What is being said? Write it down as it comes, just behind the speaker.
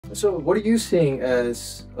So what are you seeing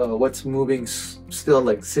as what's moving still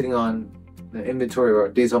like sitting on the inventory or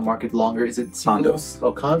days on market longer? Is it Condos?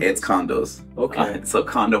 Oh, condos. It's condos. Okay. So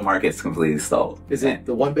condo market's completely stalled. Is it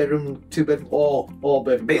the 1 bedroom, 2 bedroom, all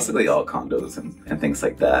bedroom? Basically condos? all condos and things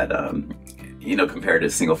like that. You know, compared to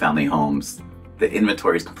single family homes, the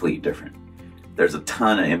inventory is completely different. There's a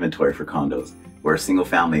ton of inventory for condos, where single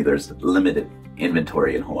family, there's limited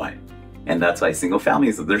inventory in Hawaii. And that's why single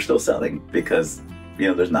families, they're still selling because, you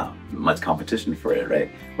know, there's not much competition for it,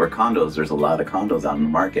 right? Where condos, there's a lot of condos out in the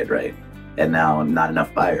market, right? And now not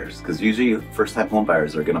enough buyers, because usually first-time home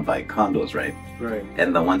buyers are going to buy condos, right? Right.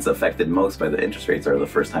 And the ones affected most by the interest rates are the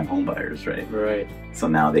first-time home buyers, right? Right. So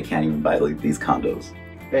now they can't even buy these condos.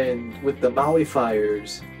 And with the Maui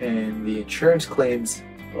fires and the insurance claims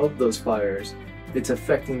of those fires, it's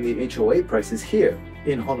affecting the HOA prices here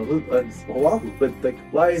in Honolulu, Oahu. But like,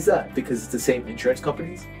 why is that? Because it's the same insurance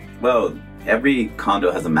companies? Well, every condo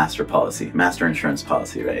has a master insurance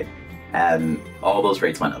policy, right? And all those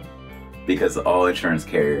rates went up because all insurance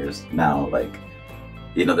carriers now, like,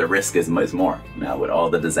 you know, the risk is more now with all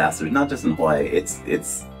the disasters, not just in Hawaii,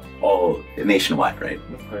 it's all nationwide, right?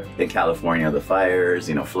 Okay. In California, the fires,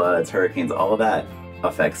 you know, floods, hurricanes, all of that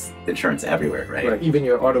affects insurance everywhere, right? Right. Even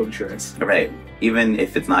your auto insurance. Right. Even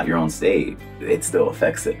if it's not your own state, it still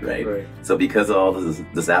affects it, right? Right. So because of all the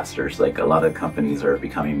disasters, like a lot of companies are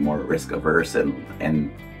becoming more risk averse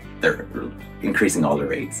and they're increasing all their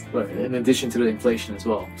rates. Right. In addition to the inflation as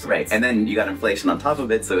well. So right. And then you got inflation on top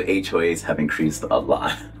of it, so HOAs have increased a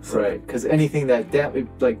lot. So right. Because anything that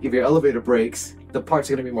like if your elevator breaks, the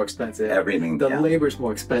parts are going to be more expensive. Everything. The labor's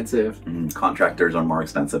more expensive. Contractors are more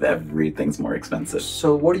expensive. Everything's more expensive.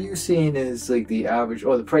 So what are you seeing is like the average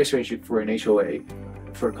or the price range for an HOA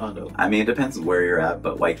for a condo? I mean, it depends where you're at,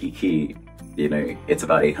 but Waikiki, you know, it's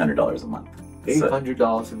about $800 a month.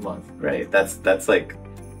 $800 a month. Right. That's like,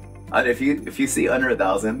 if you see under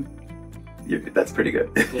 1,000, that's pretty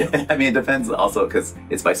good. Yeah. I mean, it depends also because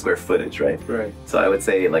it's by square footage, right? Right. So I would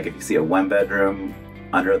say, like, if you see a 1 bedroom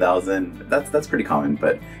under 1,000, that's pretty common.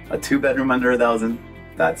 But a 2 bedroom under 1,000,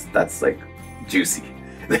 that's like juicy.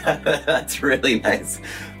 That's really nice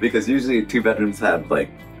because usually 2 bedrooms have like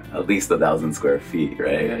at least 1,000 square feet,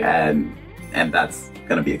 right? Yeah, yeah. And that's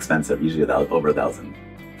gonna be expensive. Usually over 1,000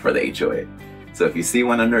 for the HOA. So if you see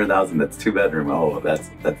one under 1,000 that's 2 bedroom, oh,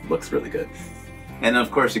 that looks really good. And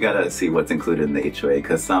of course, you gotta see what's included in the HOA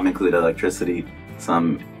because some include electricity,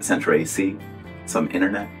 some central AC, some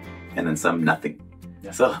internet, and then some nothing.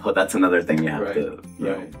 Yeah. So that's another thing you have to you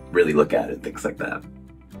know, really look at and things like that.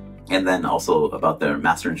 And then also about their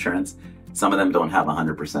master insurance, some of them don't have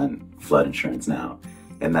 100% flood insurance now,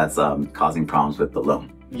 and that's causing problems with the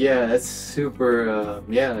loan. Yeah, that's super,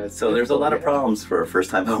 So there's a lot of problems for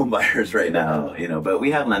first-time home buyers right now, you know, but we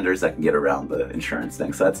have lenders that can get around the insurance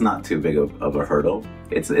thing, so that's not too big of a hurdle.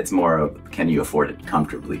 It's more of, can you afford it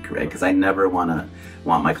comfortably, correct? Because I never want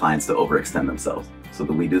my clients to overextend themselves. So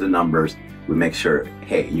that we do the numbers, we make sure,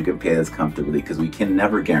 hey, you can pay this comfortably, because we can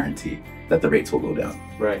never guarantee that the rates will go down.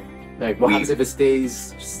 Right. Like, what happens if it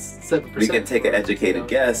stays 7%? We can take an educated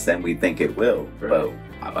guess, and we think it will, but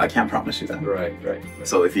I can't promise you that. Right.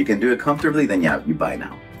 So if you can do it comfortably, then yeah, you buy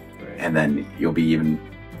now. Right. And then you'll be even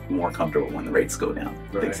more comfortable when the rates go down,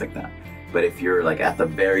 things like that. But if you're like at the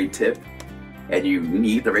very tip and you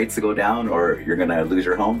need the rates to go down or you're gonna lose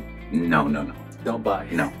your home, no. Don't buy.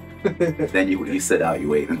 No. Then you sit out, you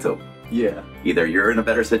wait until either you're in a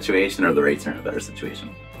better situation or the rates are in a better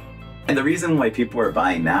situation. And the reason why people are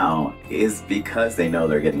buying now is because they know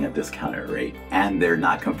they're getting a discounted rate and they're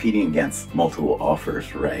not competing against multiple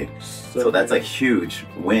offers, right? So that's a huge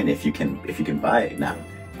win if you can buy it now,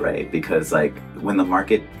 right? Because like when the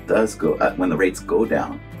market does go, when the rates go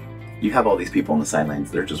down, you have all these people on the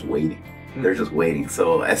sidelines. They're just waiting. They're just waiting.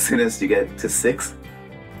 So as soon as you get to 6,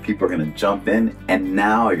 people are going to jump in, and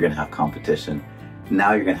now you're going to have competition.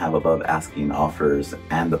 Now you're going to have above asking offers,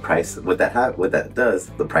 and the price, what that does,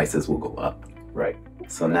 the prices will go up. Right.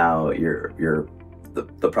 So now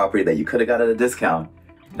the property that you could have got at a discount,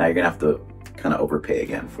 now you're going to have to kind of overpay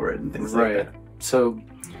again for it and things like that. So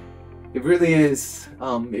it really is,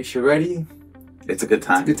 if you're ready, it's a good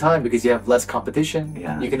time. It's a good time because you have less competition.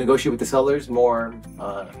 Yeah. You can negotiate with the sellers more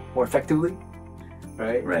effectively.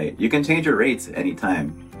 Right. Right. You can change your rates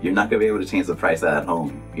anytime. You're not gonna be able to change the price at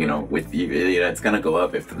home. You know, with you know, it's gonna go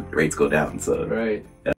up if the rates go down. So. Right.